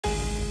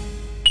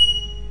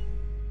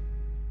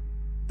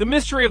The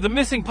mystery of the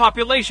missing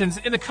populations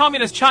in the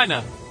communist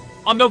China.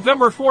 On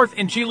November 4th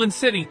in Jilin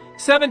City,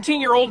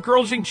 17-year-old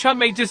girl Jing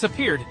Chunmei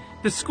disappeared.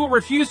 The school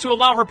refused to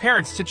allow her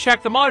parents to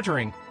check the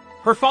monitoring.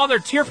 Her father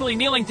tearfully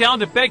kneeling down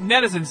to beg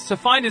netizens to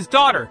find his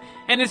daughter,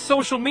 and his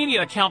social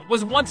media account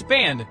was once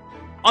banned.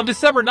 On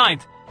December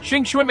 9th,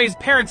 Jing Chunmei's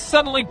parents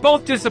suddenly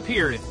both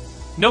disappeared.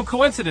 No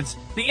coincidence,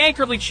 the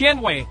anchor Li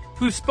Qianwei,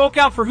 who spoke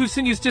out for Hu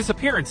Xinyu's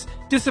disappearance,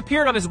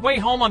 disappeared on his way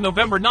home on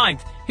November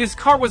 9th. His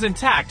car was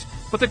intact,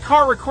 but the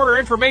car recorder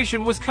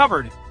information was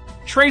covered.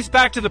 Traced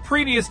back to the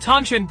previous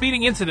Tanshan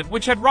beating incident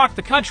which had rocked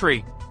the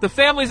country, the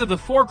families of the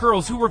 4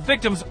 girls who were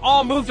victims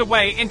all moved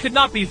away and could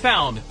not be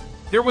found.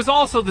 There was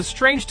also the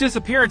strange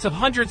disappearance of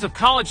hundreds of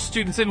college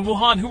students in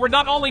Wuhan who were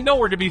not only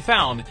nowhere to be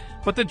found,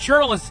 but the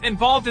journalists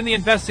involved in the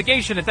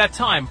investigation at that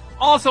time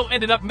also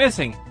ended up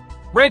missing.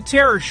 Red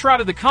terror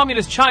shrouded the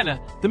communist China.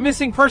 The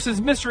missing persons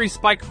mystery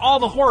spiked all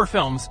the horror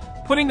films.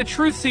 Putting the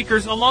truth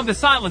seekers along the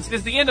silence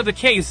is the end of the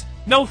case.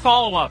 No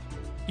follow-up.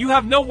 You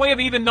have no way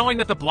of even knowing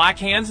that the black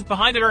hands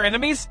behind it are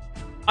enemies?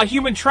 A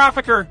human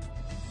trafficker?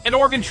 An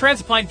organ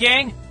transplant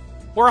gang?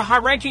 Or a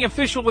high-ranking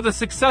official with a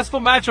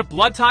successful match of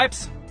blood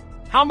types?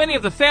 How many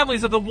of the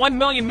families of the 1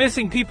 million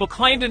missing people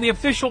claimed in the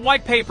official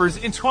white papers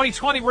in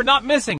 2020 were not missing?